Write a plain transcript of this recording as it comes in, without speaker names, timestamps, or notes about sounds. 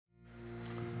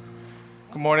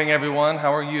Good morning, everyone.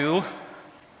 How are you?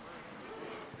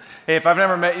 Hey, if I've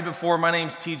never met you before, my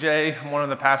name's TJ. I'm one of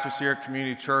the pastors here at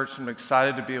Community Church. I'm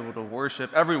excited to be able to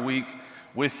worship every week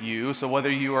with you. So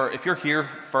if you're here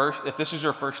first, if this is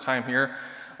your first time here,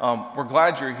 we're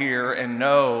glad you're here and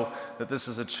know that this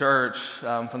is a church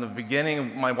from the beginning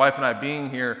of my wife and I being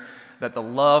here, that the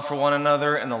love for one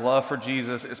another and the love for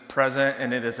Jesus is present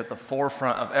and it is at the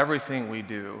forefront of everything we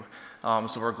do.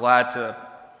 So we're glad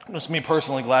just me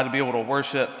personally, glad to be able to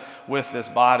worship with this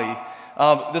body.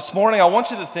 This morning, I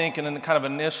want you to think and then kind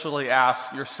of initially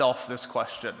ask yourself this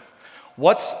question.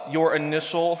 What's your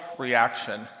initial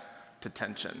reaction to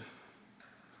tension?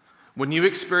 When you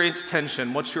experience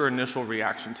tension, what's your initial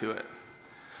reaction to it?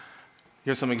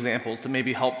 Here's some examples to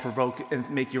maybe help provoke and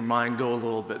make your mind go a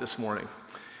little bit this morning.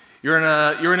 You're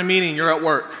in a meeting, you're at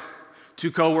work.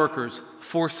 Two coworkers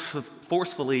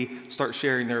forcefully start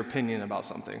sharing their opinion about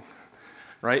something.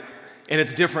 Right? And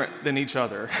it's different than each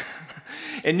other.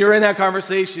 And you're in that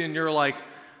conversation, you're like,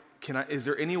 is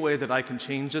there any way that I can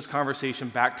change this conversation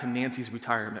back to Nancy's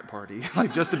retirement party?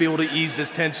 Like just to be able to ease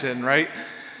this tension, right?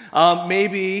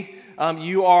 Maybe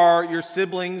your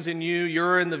siblings and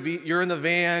you're in the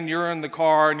van, you're in the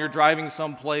car, and you're driving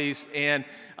someplace, and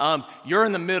you're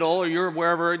in the middle, or you're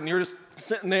wherever, and you're just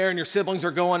sitting there, and your siblings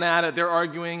are going at it, they're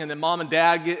arguing, and then mom and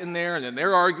dad get in there, and then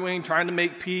they're arguing, trying to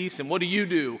make peace, and what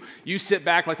do? You sit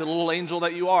back like the little angel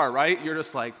that you are, right? You're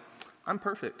just like, I'm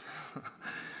perfect.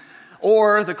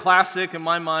 Or the classic, in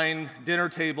my mind, dinner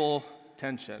table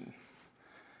tension.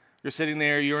 You're sitting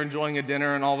there, you're enjoying a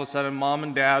dinner, and all of a sudden, mom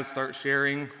and dad start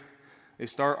sharing, they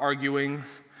start arguing,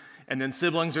 and then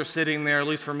siblings are sitting there, at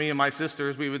least for me and my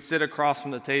sisters, we would sit across from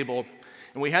the table,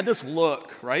 and we had this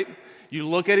look, right? You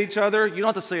look at each other, you don't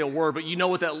have to say a word, but you know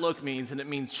what that look means, and it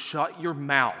means shut your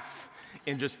mouth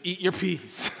and just eat your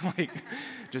peas. Like,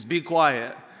 just be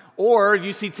quiet. Or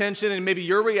you see tension, and maybe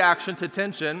your reaction to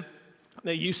tension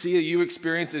that you see, that you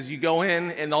experience, is you go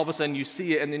in, and all of a sudden you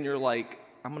see it, and then you're like,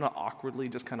 I'm going to awkwardly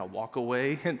just kind of walk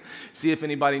away and see if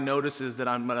anybody notices that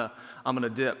I'm gonna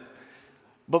dip.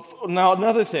 But now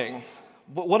another thing,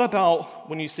 what about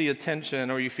when you see a tension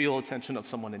or you feel a tension of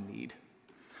someone in need?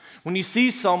 When you see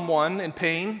someone in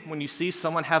pain, when you see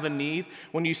someone have a need,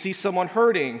 when you see someone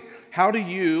hurting, how do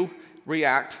you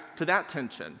react to that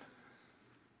tension?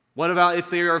 What about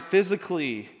if they are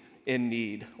physically in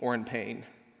need or in pain?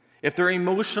 If they're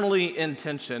emotionally in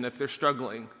tension, if they're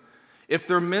struggling? If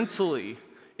they're mentally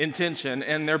in tension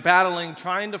and they're battling,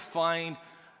 trying to find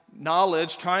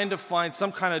knowledge, trying to find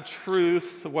some kind of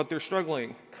truth of what they're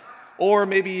struggling? Or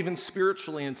maybe even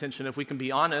spiritually in tension, if we can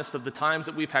be honest, of the times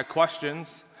that we've had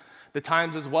questions, the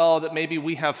times as well that maybe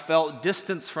we have felt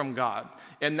distance from God.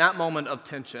 In that moment of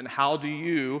tension, how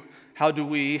do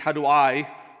I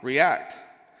react?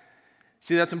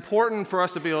 See, that's important for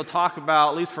us to be able to talk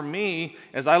about, at least for me,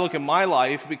 as I look at my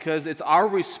life, because it's our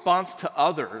response to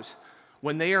others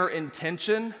when they are in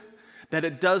tension that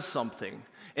it does something.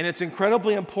 And it's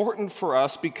incredibly important for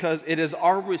us because it is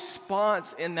our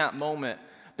response in that moment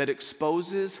that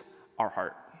exposes our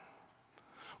heart.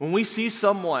 When we see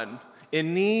someone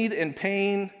in need, in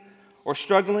pain, or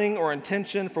struggling, or in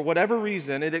tension, for whatever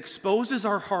reason, it exposes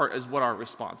our heart as what our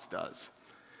response does.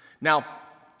 Now,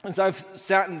 as I've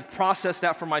sat and processed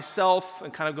that for myself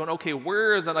and kind of going, okay,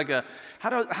 where is that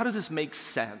how does this make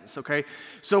sense, okay?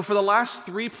 So for the last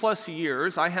 3+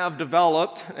 years, I have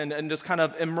developed and just kind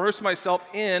of immersed myself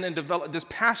in and developed this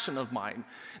passion of mine.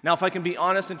 Now, if I can be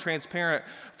honest and transparent,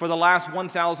 for the last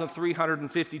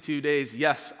 1,352 days,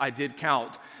 yes, I did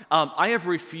count, I have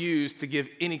refused to give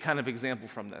any kind of example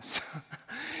from this.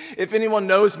 If anyone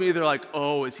knows me, they're like,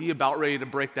 oh, is he about ready to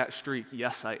break that streak?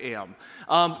 Yes, I am.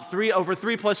 Over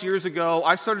 3+ years ago,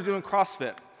 I started doing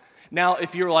CrossFit. Now,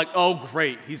 if you're like, oh,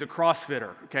 great, he's a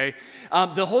CrossFitter, okay?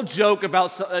 The whole joke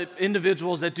about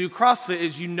individuals that do CrossFit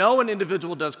is an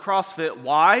individual does CrossFit.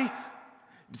 Why?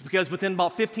 It's because within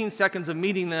about 15 seconds of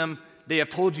meeting them, they have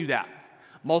told you that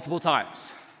multiple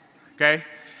times, okay?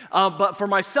 But for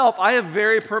myself, I have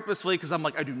very purposefully, because I'm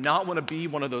like, I do not want to be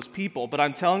one of those people. But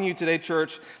I'm telling you today,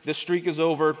 church, this streak is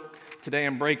over. Today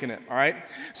I'm breaking it, all right?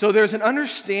 So there's an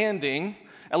understanding,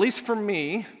 at least for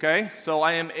me, okay? So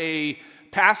I am a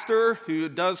pastor who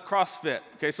does CrossFit,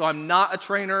 okay? So I'm not a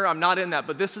trainer, I'm not in that.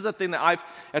 But this is a thing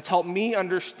that's helped me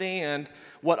understand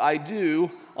what I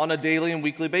do on a daily and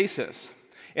weekly basis.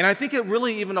 And I think it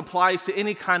really even applies to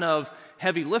any kind of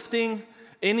heavy lifting,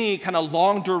 any kind of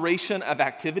long duration of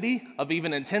activity, of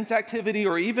even intense activity,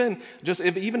 or even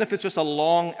if it's just a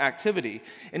long activity.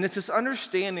 And it's this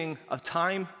understanding of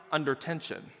time under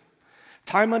tension.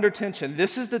 Time under tension.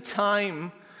 This is the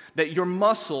time that your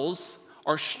muscles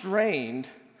are strained,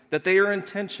 that they are in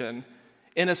tension,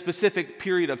 in a specific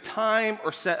period of time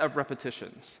or set of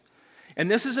repetitions. And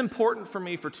this is important for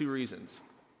me for two reasons.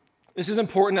 This is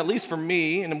important, at least for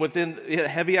me, and within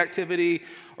heavy activity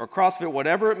or CrossFit,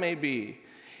 whatever it may be,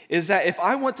 is that if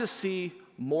I want to see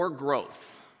more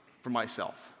growth for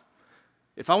myself,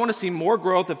 if I want to see more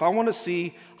growth, if I want to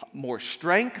see more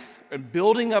strength and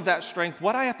building of that strength,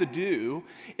 what I have to do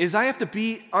is I have to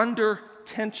be under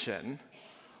tension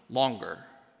longer.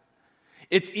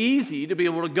 It's easy to be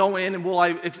able to go in and will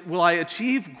I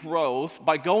achieve growth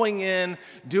by going in,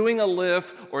 doing a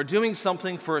lift, or doing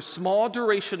something for a small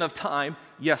duration of time?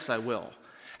 Yes, I will.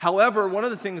 However, one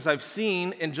of the things I've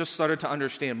seen and just started to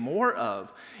understand more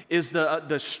of is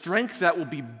the strength that will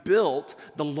be built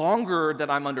the longer that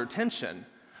I'm under tension.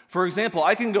 For example,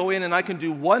 I can go in and I can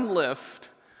do one lift,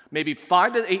 maybe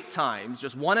 5 to 8 times,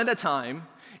 just one at a time,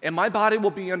 and my body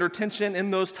will be under tension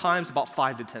in those times about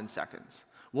 5 to 10 seconds.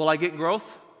 Will I get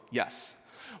growth? Yes.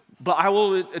 But I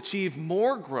will achieve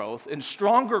more growth and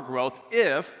stronger growth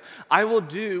if I will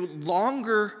do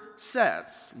longer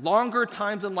sets, longer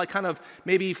times in like kind of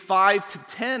maybe 5 to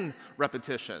 10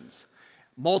 repetitions,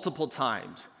 multiple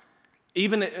times,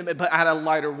 but at a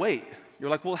lighter weight. You're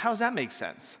like, well, how does that make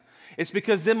sense? It's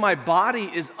because then my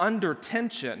body is under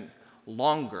tension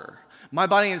longer. My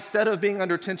body, instead of being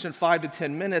under tension 5 to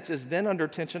 10 minutes, is then under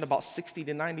tension about 60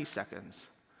 to 90 seconds.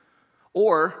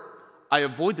 Or I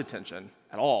avoid the tension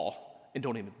at all and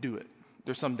don't even do it.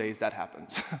 There's some days that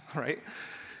happens, right?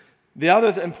 The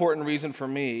other important reason for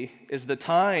me is the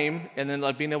time, and then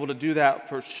like being able to do that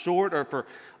for short or for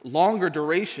longer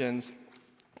durations.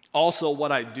 Also,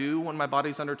 what I do when my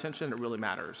body's under tension, it really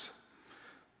matters.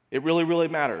 It really, really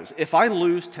matters. If I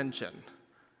lose tension,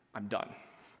 I'm done.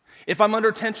 If I'm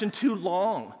under tension too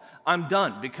long, I'm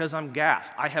done because I'm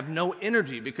gassed. I have no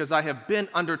energy because I have been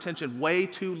under tension way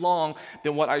too long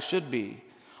than what I should be.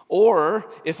 Or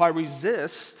if I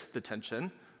resist the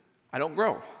tension, I don't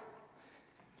grow.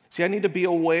 See, I need to be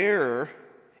aware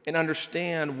and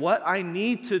understand what I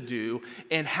need to do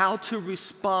and how to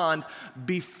respond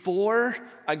before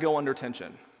I go under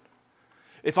tension.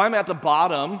 If I'm at the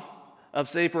bottom of,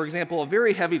 say, for example, a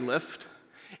very heavy lift,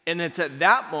 and it's at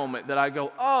that moment that I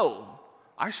go, oh,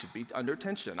 I should be under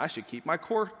tension. I should keep my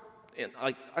core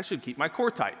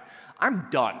tight. I'm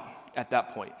done at that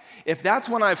point. If that's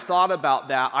when I've thought about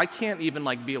that, I can't even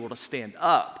be able to stand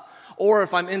up. Or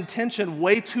if I'm in tension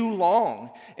way too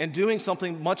long and doing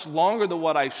something much longer than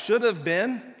what I should have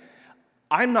been,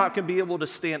 I'm not going to be able to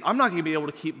stand. I'm not going to be able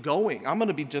to keep going. I'm going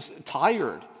to be just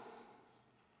tired.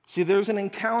 See, there's an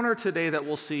encounter today that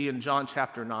we'll see in John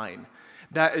chapter 9.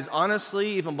 That is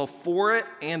honestly, even before it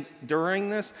and during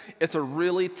this, it's a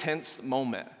really tense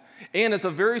moment. And it's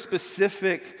a very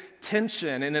specific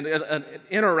tension and an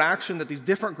interaction that these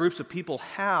different groups of people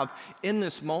have in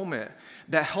this moment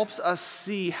that helps us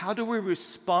see how do we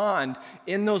respond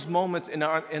in those moments,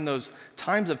 in those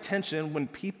times of tension when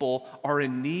people are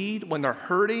in need, when they're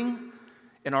hurting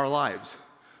in our lives.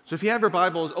 So if you have your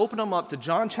Bibles, open them up to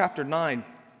John chapter 9.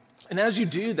 And as you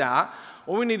do that,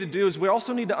 what we need to do is we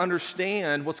also need to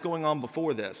understand what's going on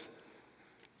before this.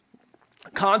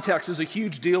 Context is a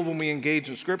huge deal when we engage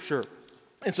in Scripture.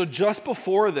 And so just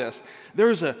before this,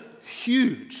 there's a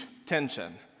huge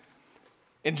tension.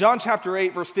 In John chapter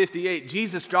 8, verse 58,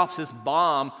 Jesus drops this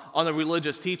bomb on the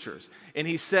religious teachers. And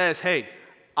he says, hey,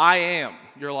 I am.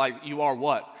 You're like, you are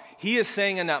what? He is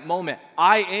saying in that moment,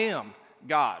 I am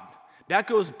God. That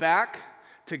goes back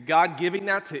to God giving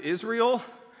that to Israel.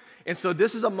 And so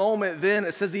this is a moment then,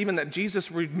 it says even that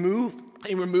Jesus removed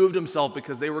himself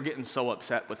because they were getting so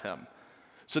upset with him.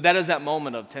 So that is that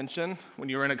moment of tension. When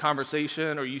you're in a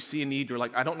conversation or you see a need, you're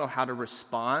like, I don't know how to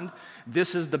respond.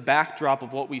 This is the backdrop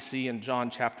of what we see in John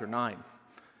chapter 9.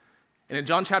 And in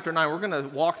John chapter 9, we're going to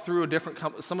walk through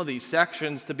some of these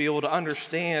sections to be able to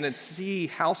understand and see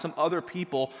how some other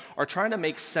people are trying to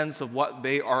make sense of what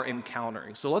they are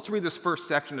encountering. So let's read this first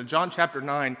section of John chapter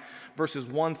 9, verses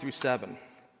 1 through 7.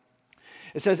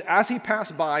 It says, as he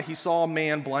passed by, he saw a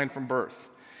man blind from birth.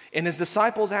 And his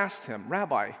disciples asked him,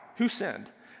 Rabbi, who sinned,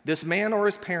 this man or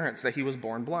his parents, that he was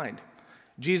born blind?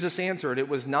 Jesus answered, it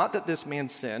was not that this man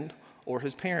sinned or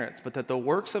his parents, but that the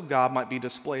works of God might be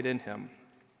displayed in him.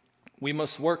 We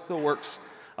must work the works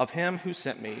of him who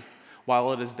sent me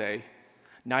while it is day.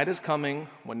 Night is coming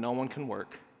when no one can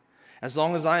work. As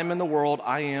long as I am in the world,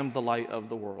 I am the light of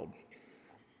the world.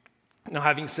 Now,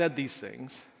 having said these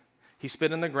things, he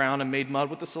spit in the ground and made mud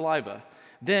with the saliva.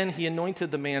 Then he anointed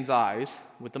the man's eyes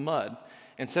with the mud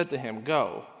and said to him,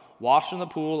 go, wash in the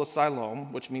pool of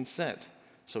Siloam, which means sent.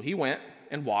 So he went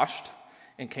and washed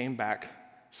and came back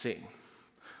seeing.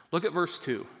 Look at verse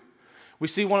 2. We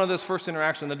see one of this first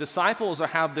interaction. The disciples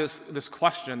have this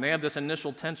question. They have this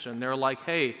initial tension. They're like,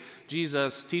 hey,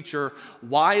 Jesus, teacher,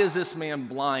 why is this man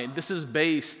blind? This is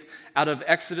based out of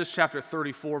Exodus chapter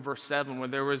 34, verse 7, where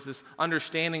there was this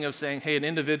understanding of saying, hey, an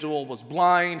individual was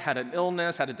blind, had an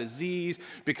illness, had a disease,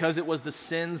 because it was the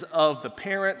sins of the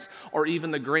parents or even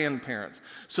the grandparents.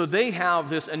 So they have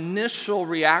this initial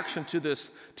reaction to this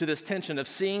tension of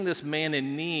seeing this man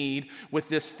in need with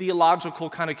this theological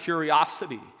kind of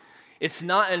curiosity. It's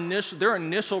not their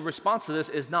initial response to this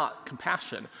is not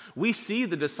compassion. We see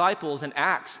the disciples in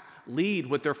Acts lead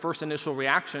with their first initial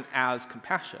reaction as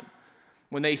compassion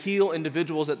when they heal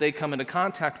individuals that they come into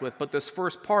contact with. But this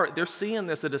first part, they're seeing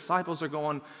this. The disciples are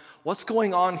going, what's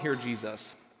going on here,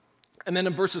 Jesus? And then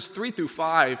in verses 3 through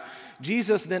 5,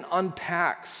 Jesus then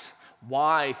unpacks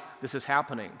why this is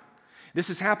happening. This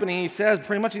is happening, he says,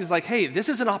 pretty much he's like, hey, this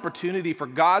is an opportunity for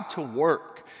God to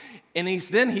work. And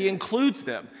then he includes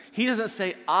them. He doesn't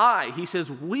say I, he says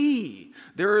we.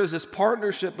 There is this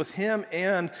partnership with him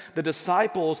and the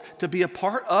disciples to be a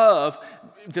part of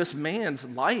this man's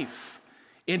life.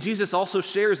 And Jesus also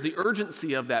shares the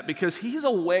urgency of that because he's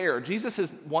aware. Jesus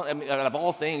is one, out of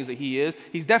all things that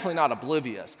he's definitely not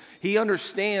oblivious. He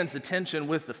understands the tension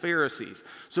with the Pharisees.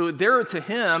 So there to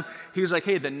him, he's like,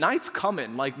 hey, the night's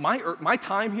coming. Like my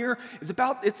time here is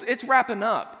it's wrapping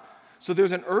up. So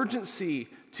there's an urgency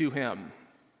to him.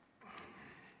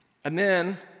 And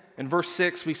then in verse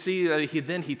 6, we see that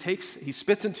he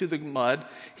spits into the mud,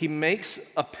 he makes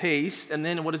a paste, and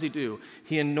then what does he do?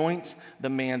 He anoints the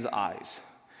man's eyes.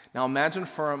 Now imagine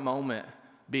for a moment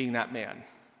being that man.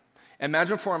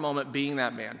 Imagine for a moment being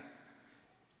that man.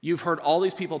 You've heard all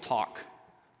these people talk.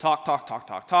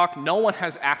 No one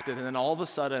has acted, and then all of a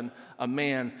sudden a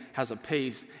man has a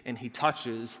paste and he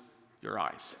touches your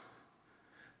eyes.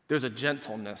 There's a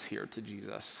gentleness here to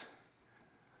Jesus.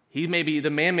 The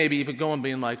man may be even going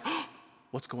being like, oh,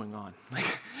 what's going on?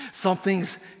 Like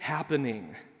something's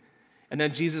happening. And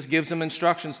then Jesus gives him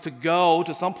instructions to go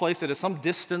to some place that is some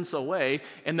distance away,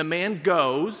 and the man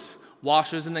goes,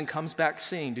 washes, and then comes back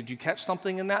seeing. Did you catch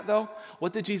something in that though?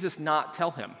 What did Jesus not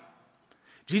tell him?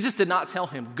 Jesus did not tell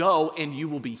him, go and you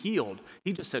will be healed.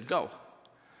 He just said, go.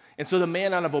 And so the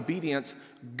man out of obedience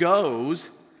goes,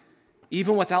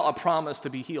 even without a promise to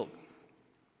be healed.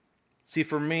 See,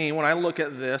 for me, when I look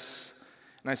at this,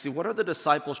 and I see, what are the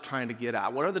disciples trying to get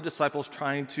at? What are the disciples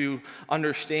trying to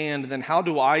understand? And then how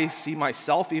do I see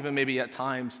myself even maybe at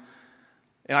times?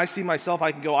 And I see myself,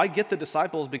 I get the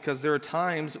disciples because there are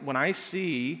times when I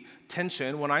see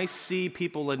tension, when I see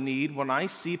people in need, when I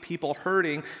see people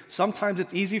hurting, sometimes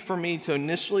it's easy for me to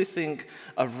initially think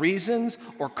of reasons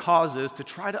or causes to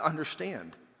try to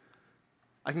understand.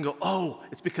 I can go, oh,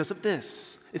 it's because of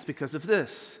this. It's because of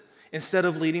this. Instead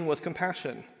of leading with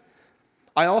compassion.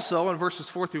 I also, in verses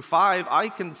 4 through 5, I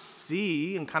can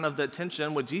see in kind of the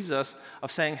tension with Jesus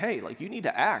of saying, hey, like you need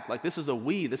to act. Like this is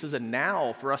a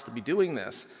now for us to be doing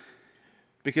this.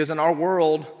 Because in our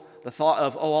world, the thought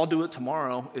of, oh, I'll do it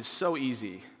tomorrow is so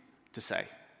easy to say.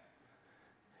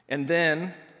 And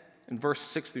then in verse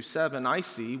 6 through 7,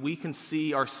 we can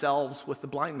see ourselves with the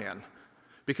blind man.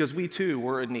 Because we too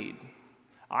were in need.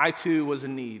 I too was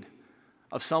in need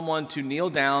of someone to kneel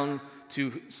down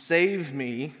to save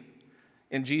me.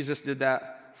 And Jesus did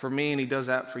that for me, and he does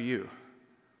that for you.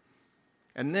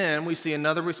 And then we see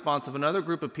another response of another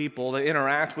group of people that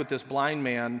interact with this blind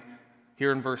man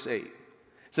here in verse 8. It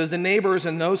says, the neighbors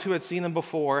and those who had seen him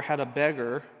before as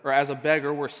a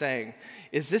beggar were saying,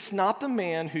 is this not the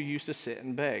man who used to sit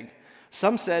and beg?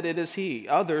 Some said it is he.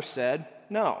 Others said,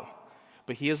 no,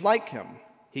 but he is like him.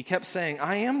 He kept saying,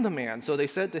 I am the man. So they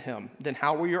said to him, then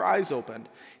how were your eyes opened?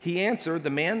 He answered, the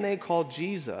man they called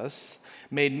Jesus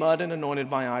made mud and anointed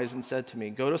my eyes and said to me,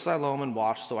 go to Siloam and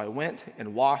wash. So I went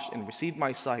and washed and received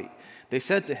my sight. They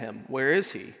said to him, where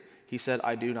is he? He said,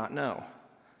 I do not know.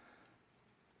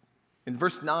 In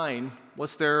verse 9,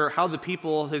 how the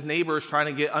people, his neighbors,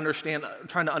 trying to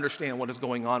understand what is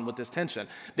going on with this tension.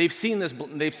 They've seen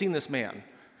this man.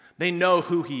 They know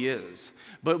who he is.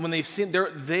 But when they've seen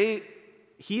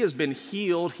he has been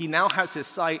healed, he now has his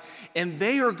sight, and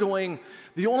they are going,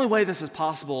 the only way this is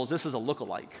possible is this is a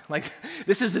lookalike. Like,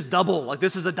 this is his double. Like,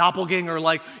 this is a doppelganger.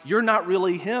 Like, you're not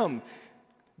really him.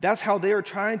 That's how they are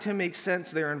trying to make sense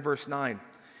there in verse 9.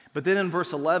 But then in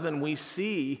verse 11, we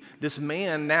see this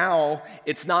man now,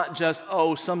 it's not just,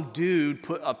 oh, some dude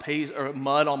put a paste or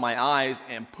mud on my eyes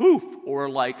and poof, or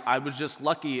like, I was just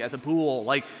lucky at the pool.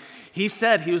 Like, he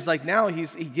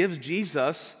gives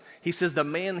Jesus, he says the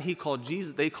man they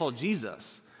called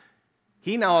Jesus.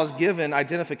 He now is given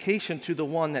identification to the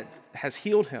one that has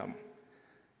healed him.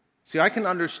 See, I can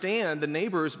understand the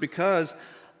neighbors because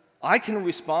I can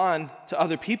respond to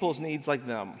other people's needs like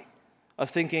them, of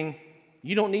thinking,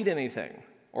 you don't need anything,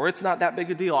 or it's not that big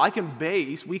a deal.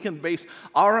 We can base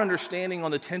our understanding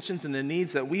on the tensions and the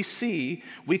needs that we see.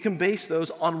 We can base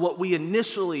those on what we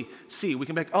initially see. We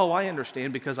can be like, oh, I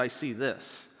understand because I see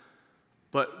this.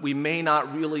 But we may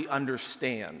not really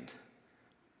understand.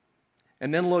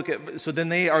 And then then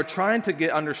they are trying to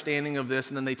get understanding of this,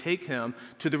 and then they take him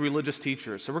to the religious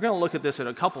teachers. So we're going to look at this in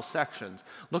a couple sections.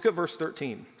 Look at verse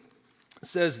 13. It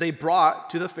says, they brought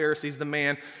to the Pharisees the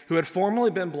man who had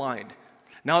formerly been blind.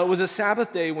 Now it was a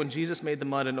Sabbath day when Jesus made the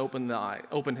mud and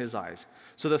opened his eyes.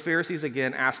 So the Pharisees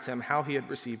again asked him how he had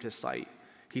received his sight.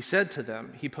 He said to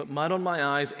them, he put mud on my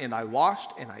eyes, and I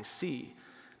washed, and I see.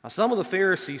 Now some of the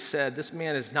Pharisees said, this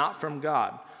man is not from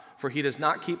God, for he does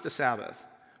not keep the Sabbath.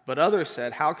 But others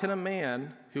said, how can a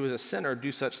man who is a sinner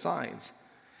do such signs?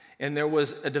 And there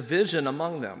was a division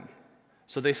among them.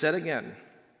 So they said again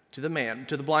to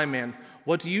the blind man,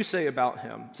 what do you say about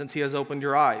him, since he has opened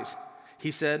your eyes?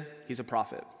 He said, he's a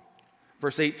prophet.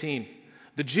 Verse 18,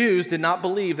 the Jews did not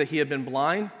believe that he had been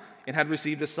blind and had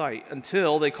received his sight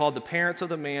until they called the parents of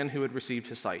the man who had received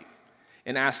his sight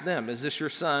and asked them, is this your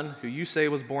son who you say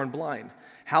was born blind?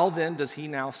 How then does he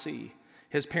now see?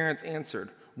 His parents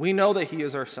answered, we know that he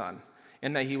is our son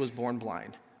and that he was born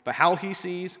blind. But how he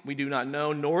sees, we do not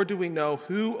know, nor do we know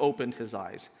who opened his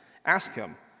eyes. Ask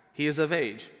him. He is of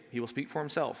age. He will speak for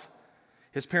himself.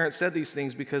 His parents said these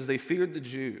things because they feared the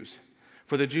Jews.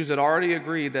 For the Jews had already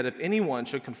agreed that if anyone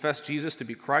should confess Jesus to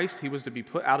be Christ, he was to be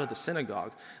put out of the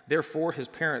synagogue. Therefore, his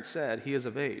parents said, he is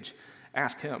of age.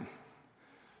 Ask him.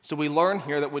 So we learn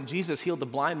here that when Jesus healed the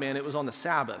blind man, it was on the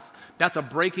Sabbath. That's a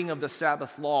breaking of the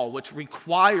Sabbath law, which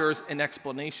requires an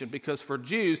explanation, because for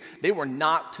Jews, they were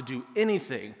not to do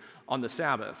anything on the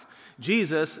Sabbath.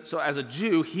 Jesus, so as a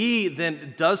Jew, he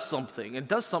then does something,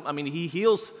 he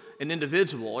heals an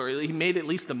individual, or he made at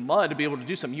least the mud to be able to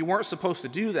do something. You weren't supposed to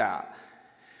do that.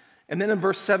 And then in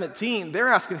verse 17, they're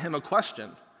asking him a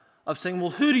question of saying,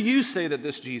 well, who do you say that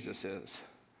this Jesus is?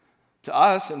 To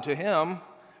us and to him,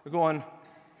 they're going,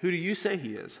 who do you say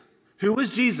he is? Who is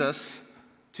Jesus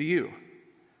to you?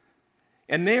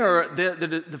 And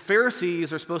the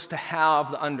Pharisees are supposed to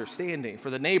have the understanding for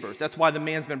the neighbors. That's why the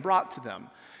man's been brought to them.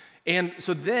 And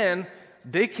so then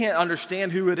they can't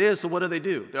understand who it is, so what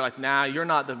do? They're like, nah, you're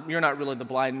not really the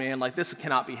blind man. Like, this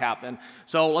cannot be happening.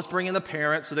 So let's bring in the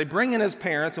parents. So they bring in his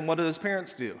parents, and what do his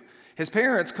parents do? His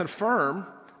parents confirm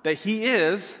that he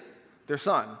is their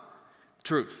son.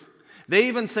 Truth. They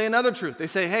even say another truth. They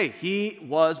say, hey, he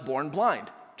was born blind.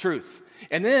 Truth.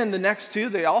 And then the next two,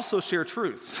 they also share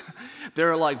truths.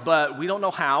 They're like, but we don't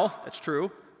know how. That's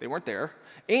true. They weren't there.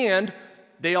 And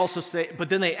they also say, but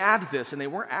then they add this, and they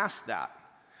weren't asked that.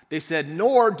 They said,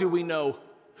 nor do we know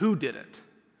who did it.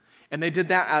 And they did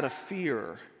that out of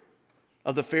fear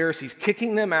of the Pharisees,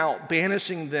 kicking them out,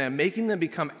 banishing them, making them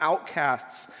become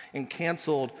outcasts and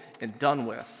canceled and done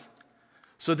with.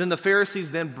 So then the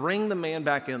Pharisees then bring the man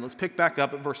back in. Let's pick back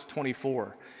up at verse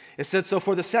 24. It said, so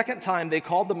for the second time they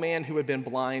called the man who had been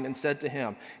blind and said to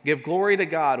him, give glory to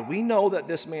God. We know that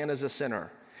this man is a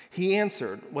sinner. He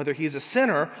answered, whether he's a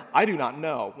sinner, I do not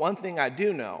know. One thing I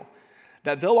do know,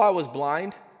 that though I was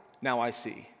blind, now I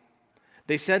see.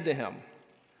 They said to him,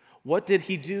 what did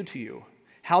he do to you?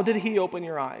 How did he open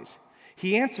your eyes?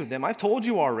 He answered them, I've told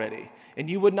you already, and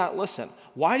you would not listen.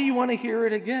 Why do you want to hear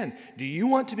it again? Do you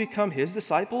want to become his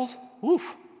disciples?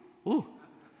 Oof. Ooh.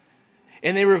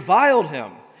 And they reviled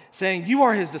him, saying, you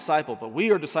are his disciple, but we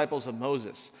are disciples of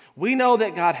Moses. We know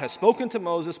that God has spoken to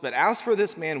Moses, but as for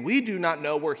this man, we do not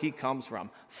know where he comes from.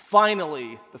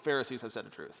 Finally, the Pharisees have said the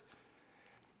truth.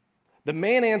 The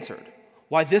man answered,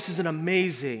 why, this is an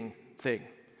amazing thing.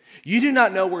 You do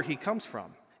not know where he comes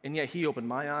from, and yet he opened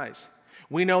my eyes.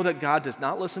 We know that God does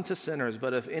not listen to sinners,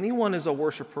 but if anyone is a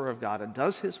worshiper of God and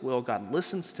does his will, God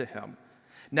listens to him.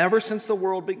 Never since the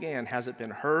world began has it been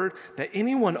heard that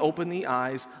anyone opened the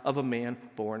eyes of a man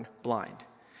born blind.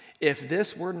 If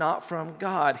this were not from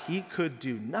God, he could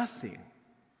do nothing.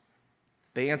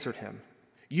 They answered him,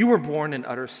 you were born in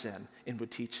utter sin and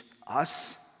would teach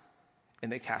us?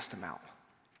 And they cast him out.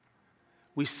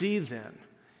 We see then,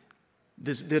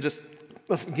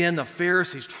 the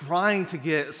Pharisees trying to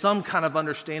get some kind of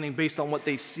understanding based on what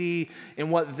they see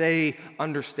and what they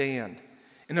understand.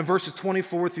 And in verses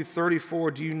 24 through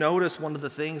 34, do you notice one of the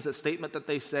things, that statement that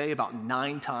they say about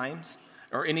 9 times,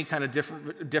 or any kind of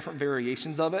different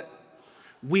variations of it?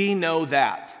 We know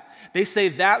that. They say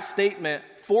that statement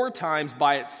 4 times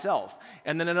by itself.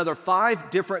 And then another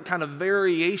 5 different kind of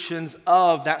variations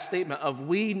of that statement of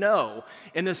we know.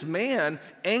 And this man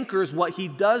anchors what he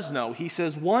does know. He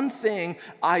says, one thing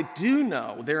I do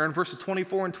know, there in verses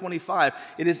 24 and 25.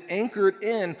 It is anchored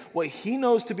in what he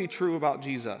knows to be true about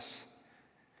Jesus.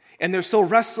 And they're still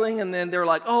wrestling, and then they're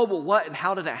like, oh, well, what, and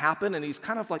how did it happen? And he's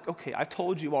kind of like, okay, I've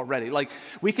told you already. Like,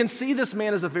 we can see this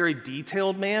man as a very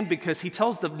detailed man because he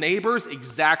tells the neighbors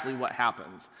exactly what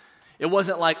happens. It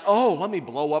wasn't like, oh, let me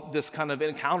blow up this kind of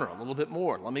encounter a little bit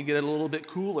more. Let me get it a little bit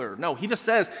cooler. No, he just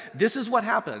says, this is what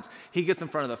happens. He gets in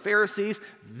front of the Pharisees.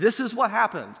 This is what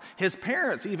happens. His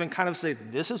parents even kind of say,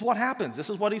 this is what happens.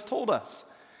 This is what he's told us.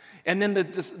 And then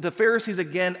the Pharisees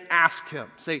again ask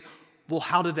him, say, well,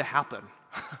 how did it happen?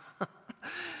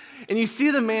 And you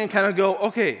see the man kind of go,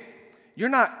 okay, you're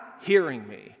not hearing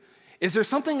me. Is there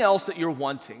something else that you're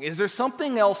wanting? Is there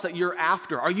something else that you're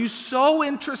after? Are you so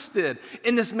interested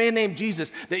in this man named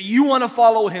Jesus that you want to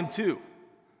follow him too?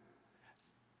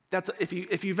 That's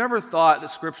if you've ever thought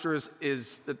that Scripture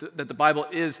is that the Bible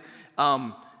is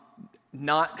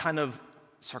not kind of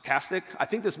sarcastic, I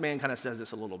think this man kind of says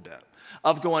this a little bit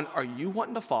of going, are you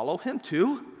wanting to follow him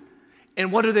too?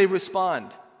 And what do they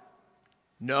respond?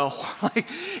 No, like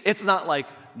it's not like,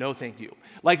 no, thank you.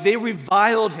 Like they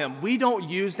reviled him. We don't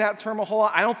use that term a whole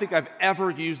lot. I don't think I've ever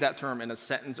used that term in a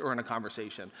sentence or in a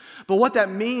conversation. But what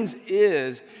that means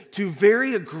is to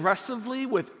very aggressively,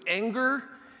 with anger,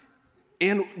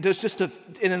 and just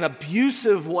in an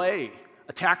abusive way,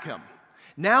 attack him.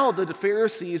 Now the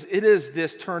Pharisees, it is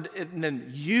this turned, and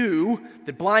then you,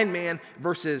 the blind man,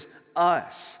 versus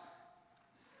us.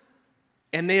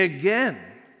 And they again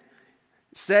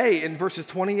say in verses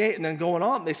 28 and then going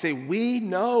on, they say, we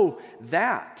know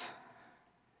that.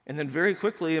 And then very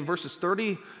quickly in verses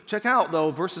 30, check out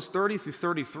though, verses 30 through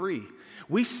 33,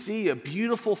 we see a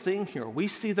beautiful thing here. We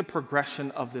see the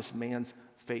progression of this man's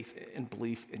faith and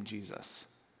belief in Jesus.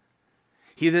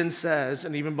 He then says,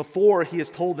 and even before he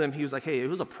has told them, he was like, hey, it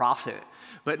was a prophet.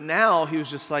 But now he was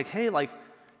just like, hey, like,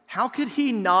 how could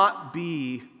he not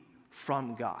be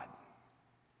from God?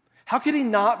 How could he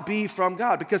not be from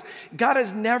God? Because God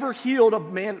has never healed a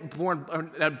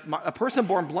person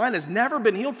born blind has never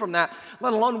been healed from that,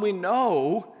 let alone we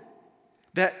know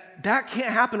that can't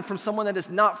happen from someone that is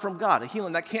not from God. A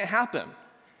healing, that can't happen.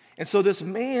 And so this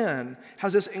man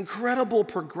has this incredible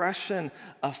progression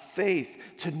of faith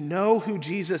to know who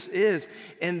Jesus is.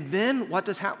 And then what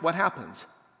happens?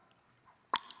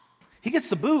 He gets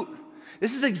the boot.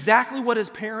 This is exactly what his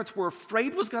parents were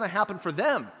afraid was going to happen for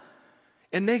them.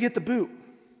 And they get the boot.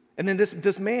 And then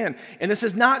this man, and this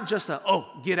is not just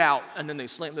get out, and then they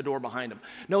slam the door behind him.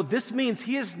 No, this means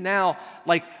he is now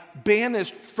like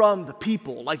banished from the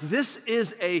people. Like this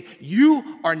is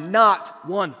you are not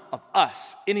one of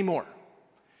us anymore.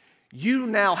 You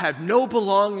now have no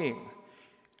belonging.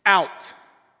 Out.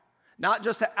 Not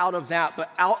just out of that, but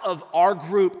out of our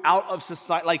group, out of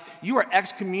society. Like you are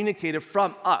excommunicated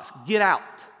from us. Get out.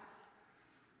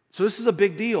 So this is a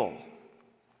big deal.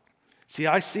 See,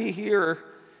 I see here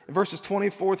in verses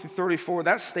 24 through 34,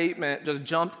 that statement just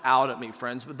jumped out at me,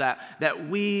 friends, with that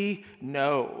we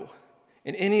know,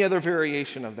 and any other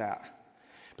variation of that.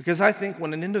 Because I think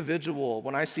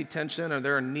when I see tension or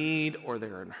they're in need or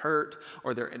they're in hurt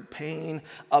or they're in pain,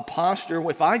 a posture,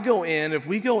 if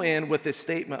we go in with this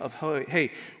statement of,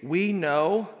 hey, we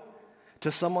know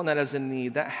to someone that is in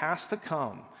need, that has to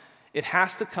come. It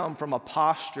has to come from a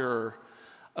posture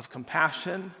of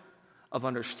compassion, of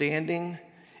understanding,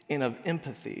 and of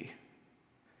empathy.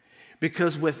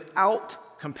 Because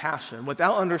without compassion,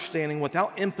 without understanding,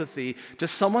 without empathy to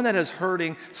someone that is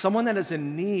hurting, someone that is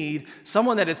in need,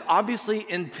 someone that is obviously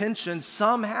in tension,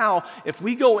 somehow, if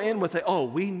we go in with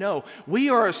we know, we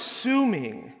are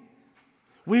assuming.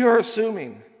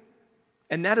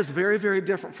 And that is very, very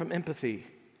different from empathy.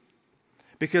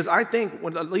 Because I think,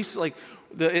 at least like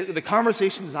the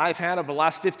conversations I've had over the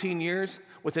last 15 years,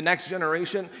 with the next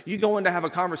generation, you go in to have a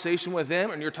conversation with them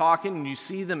and you're talking and you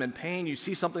see them in pain, you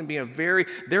see something being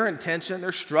they're in tension,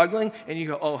 they're struggling, and you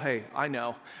go, oh, hey, I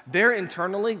know. They're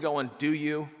internally going, do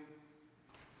you?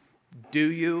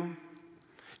 Do you?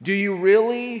 Do you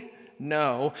really?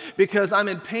 No. Because I'm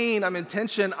in pain, I'm in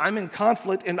tension, I'm in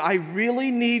conflict, and I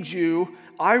really need you.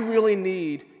 I really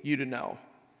need you to know.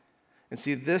 And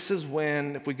see, this is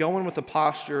when, if we go in with a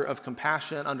posture of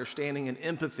compassion, understanding, and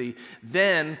empathy,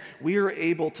 then we are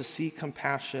able to see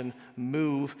compassion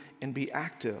move and be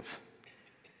active.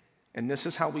 And this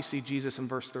is how we see Jesus in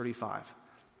verse 35.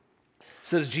 It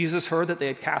says, Jesus heard that they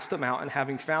had cast him out, and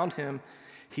having found him,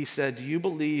 he said, do you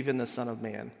believe in the Son of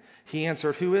Man? He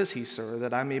answered, who is he, sir,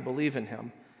 that I may believe in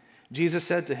him? Jesus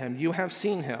said to him, "You have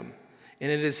seen him,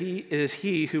 and it is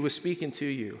he who was speaking to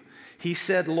you." He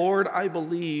said, "Lord, I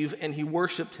believe," and he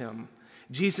worshiped him.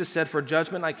 Jesus said, "For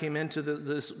judgment I came into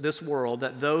this world,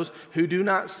 that those who do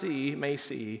not see may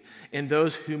see, and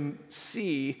those who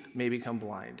see may become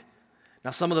blind."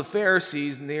 Now some of the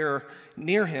Pharisees near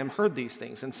him heard these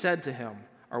things and said to him,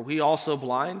 "Are we also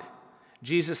blind?"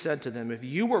 Jesus said to them, "If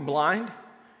you were blind,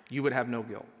 you would have no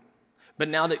guilt. But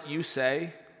now that you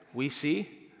say, 'We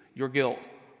see,' your guilt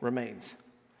remains."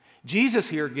 Jesus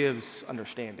here gives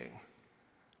understanding,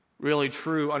 really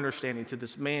true understanding to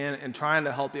this man, and trying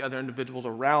to help the other individuals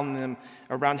around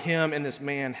him and this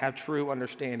man have true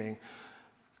understanding.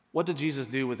 What did Jesus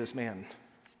do with this man?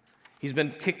 He's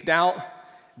been kicked out.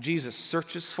 Jesus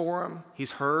searches for him.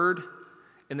 He's heard.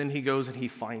 And then he goes and he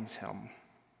finds him.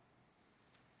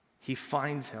 He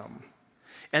finds him.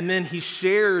 And then he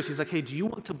shares, he's like, "Hey, do you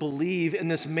want to believe?"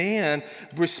 And this man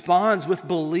responds with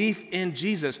belief in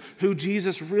Jesus, who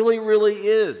Jesus really, really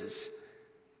is.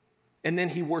 And then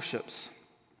he worships.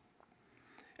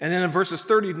 And then in verses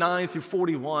 39 through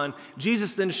 41,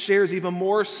 Jesus then shares even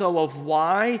more so of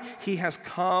why he has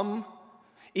come,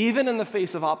 even in the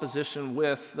face of opposition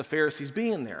with the Pharisees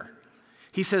being there.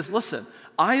 He says, "Listen,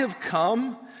 I have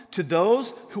come to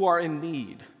those who are in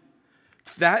need.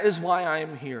 That is why I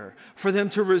am here, for them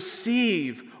to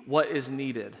receive what is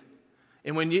needed."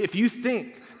 And if you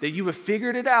think that you have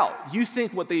figured it out, you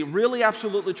think what they really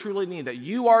absolutely truly need, that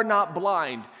you are not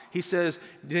blind, he says,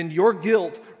 then your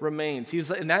guilt remains.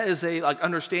 And that is a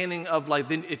understanding of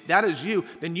then if that is you,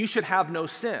 then you should have no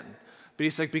sin. But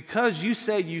he's like, because you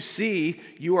say you see,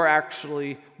 you are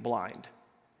actually blind.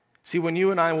 See, when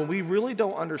we really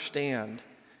don't understand,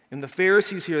 and the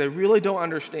Pharisees here, they really don't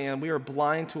understand, we are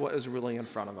blind to what is really in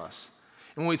front of us.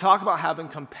 And when we talk about having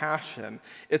compassion,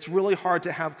 it's really hard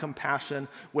to have compassion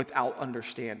without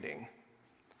understanding.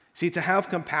 See, to have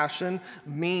compassion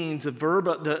means a verb,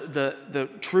 the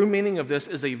true meaning of this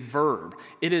is a verb.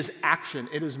 It is action,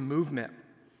 it is movement.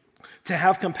 To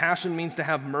have compassion means to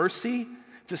have mercy,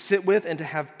 to sit with, and to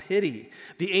have pity.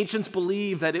 The ancients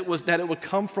believed that it would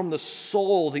come from the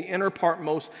soul, the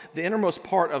innermost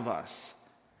part of us.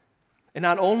 And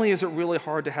not only is it really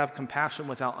hard to have compassion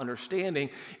without understanding,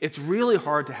 it's really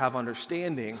hard to have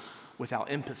understanding without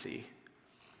empathy.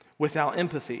 Without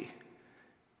empathy.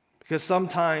 Because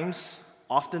oftentimes,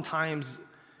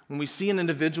 when we see an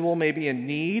individual maybe in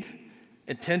need,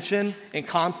 in tension, in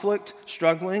conflict,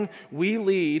 struggling, we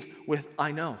lead with,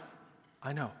 I know.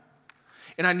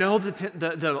 And I know that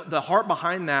the heart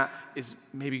behind that is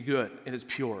maybe good and is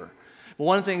pure. But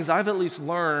one of the things I've at least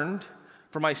learned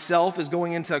for myself is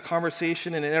going into a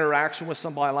conversation and an interaction with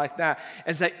somebody like that,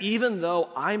 is that even though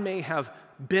I may have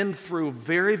been through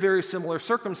very, very similar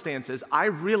circumstances, I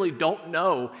really don't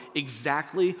know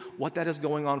exactly what that is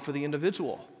going on for the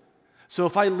individual. So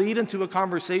if I lead into a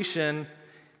conversation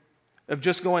of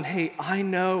just going, "Hey, I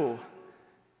know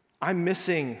I'm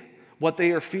missing what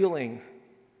they are feeling,"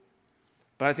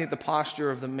 but I think the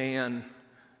posture of the man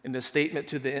in the statement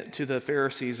to the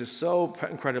Pharisees is so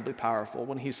incredibly powerful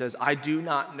when he says, "I do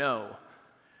not know,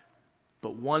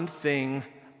 but one thing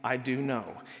I do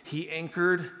know." He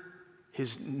anchored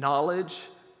his knowledge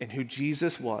in who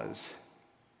Jesus was.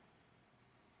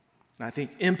 And I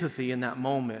think empathy in that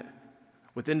moment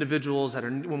with individuals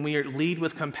when we lead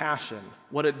with compassion,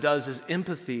 what it does is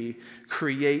empathy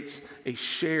creates a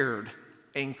shared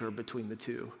anchor between the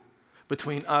two,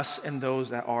 between us and those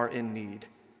that are in need.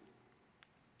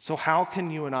 So how can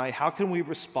we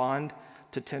respond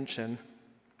to tension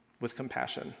with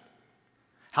compassion?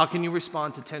 How can you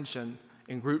respond to tension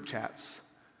in group chats,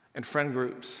 in friend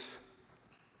groups,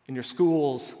 in your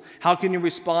schools? How can you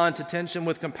respond to tension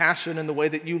with compassion in the way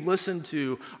that you listen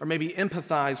to or maybe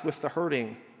empathize with the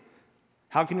hurting?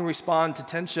 How can you respond to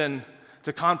tension,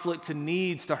 to conflict, to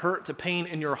needs, to hurt, to pain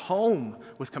in your home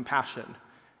with compassion?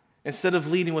 Instead of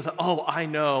leading with, "Oh, I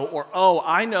know," or "Oh,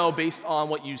 I know," based on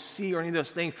what you see or any of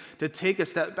those things, to take a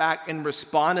step back and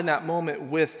respond in that moment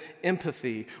with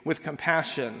empathy, with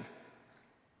compassion,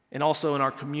 and also in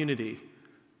our community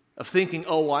of thinking,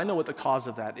 "Oh, well, I know what the cause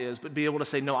of that is," but be able to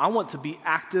say, "No, I want to be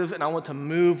active and I want to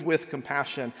move with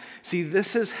compassion." See,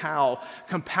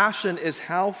 compassion is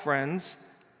how, friends,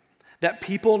 that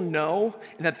people know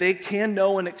and that they can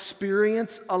know and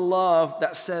experience a love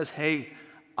that says, "Hey,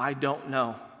 I don't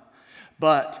know.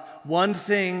 But one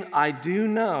thing I do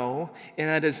know, and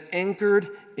that is anchored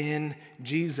in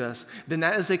Jesus," then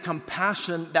that is a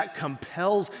compassion that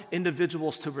compels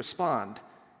individuals to respond.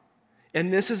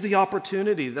 And this is the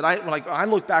opportunity that I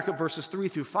look back at verses 3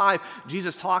 through 5,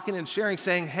 Jesus talking and sharing,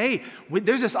 saying, "Hey,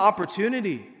 there's this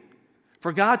opportunity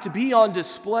for God to be on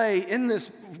display in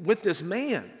this with this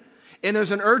man. And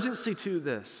there's an urgency to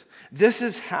this. This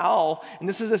is how, and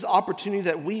this is this opportunity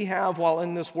that we have while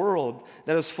in this world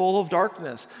that is full of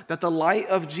darkness, that the light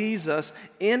of Jesus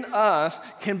in us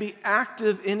can be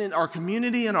active in our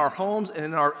community, in our homes, and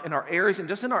in our areas, and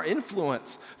just in our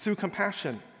influence through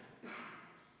compassion.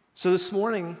 So this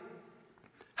morning,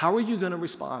 how are you going to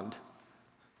respond?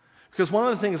 Because one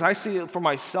of the things I see for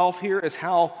myself here is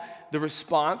how the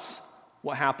response,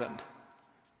 what happened.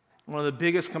 One of the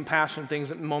biggest compassion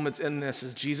moments in this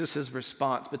is Jesus'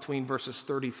 response between verses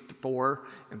 34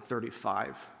 and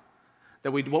 35.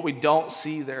 What we don't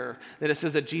see there, that it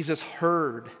says that Jesus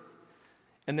heard,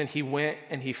 and then he went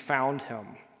and he found him.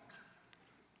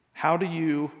 How do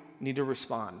you need to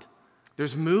respond?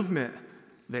 There's movement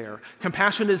there.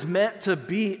 Compassion is meant to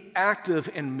be active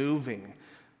and moving.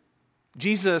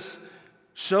 Jesus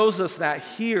shows us that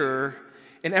here.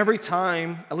 And every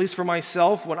time, at least for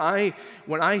myself, when I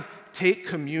take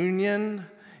communion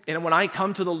and when I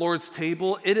come to the Lord's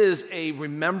table, it is a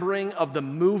remembering of the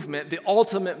movement, the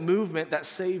ultimate movement that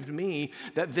saved me,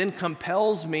 that then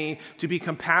compels me to be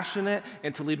compassionate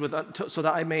and to lead so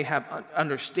that I may have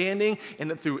understanding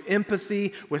and that through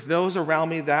empathy with those around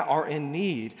me that are in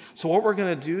need. So what we're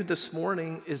going to do this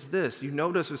morning is this. You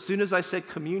notice as soon as I said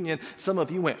communion, some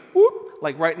of you went, whoop,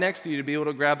 like right next to you to be able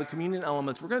to grab the communion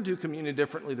elements. We're going to do communion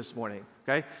differently this morning,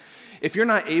 okay? If you're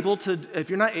not able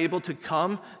to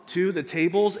come to the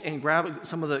tables and grab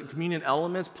some of the communion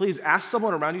elements, please ask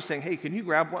someone around you saying, "Hey, can you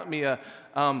grab me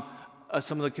some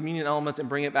of the communion elements and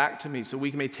bring it back to me so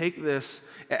we may take this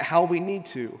at how we need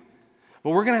to."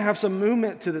 But we're going to have some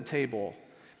movement to the table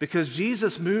because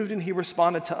Jesus moved and he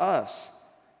responded to us.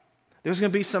 There's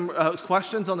going to be some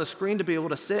questions on the screen to be able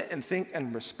to sit and think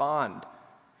and respond.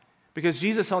 Because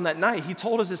Jesus on that night, he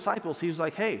told his disciples, he was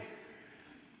like, "Hey,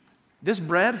 this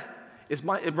bread,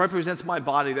 it represents my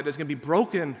body that is going to be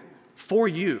broken for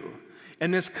you.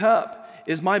 And this cup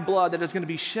is my blood that is going to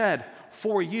be shed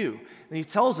for you." And he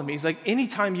tells them, he's like,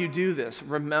 anytime you do this,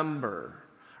 remember.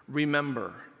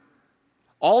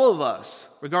 All of us,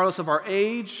 regardless of our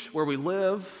age, where we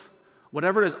live,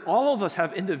 whatever it is, all of us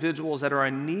have individuals that are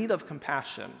in need of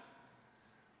compassion.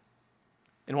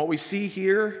 And what we see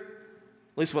here,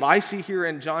 at least what I see here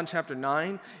in John chapter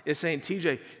 9, is saying,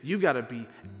 TJ, you've got to be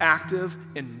active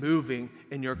and moving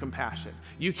in your compassion.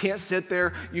 You can't sit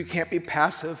there. You can't be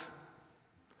passive.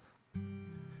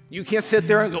 You can't sit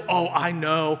there and go, "Oh, I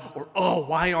know," or "Oh,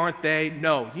 why aren't they?"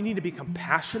 No, you need to be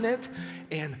compassionate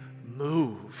and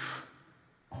move.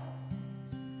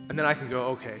 And then I can go,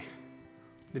 okay,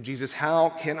 then Jesus, how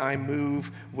can I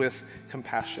move with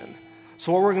compassion?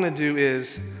 So what we're going to do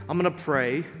is I'm going to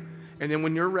pray, and then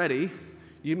when you're ready,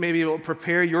 you may be able to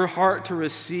prepare your heart to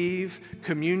receive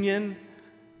communion.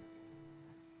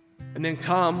 And then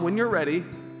come, when you're ready,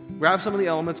 grab some of the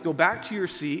elements, go back to your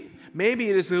seat. Maybe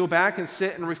it is to go back and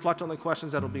sit and reflect on the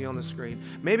questions that will be on the screen.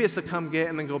 Maybe it's to come get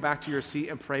and then go back to your seat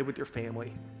and pray with your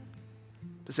family.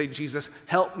 To say, "Jesus,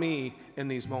 help me in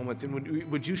these moments.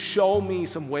 And would you show me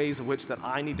some ways in which that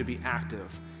I need to be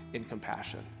active in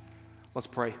compassion?" Let's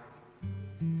pray.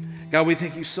 God, we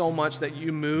thank you so much that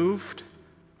you moved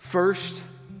first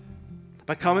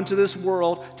by coming to this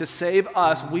world to save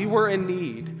us. We were in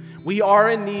need. We are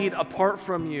in need apart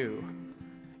from you.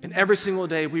 And every single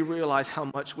day we realize how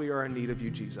much we are in need of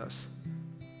you, Jesus.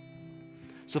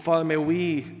 So Father, may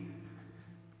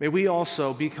we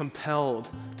also be compelled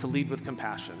to lead with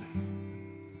compassion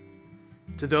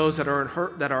to those that are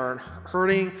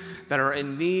hurting, that are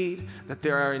in need, that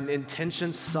there are in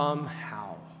intention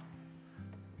somehow.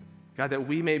 God, that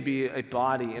we may be a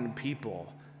body and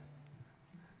people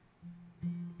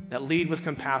that lead with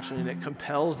compassion, and it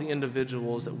compels the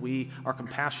individuals that we are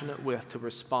compassionate with to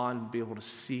respond and be able to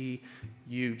see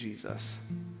you, Jesus.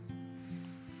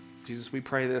 Jesus, we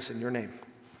pray this in your name.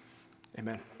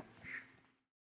 Amen.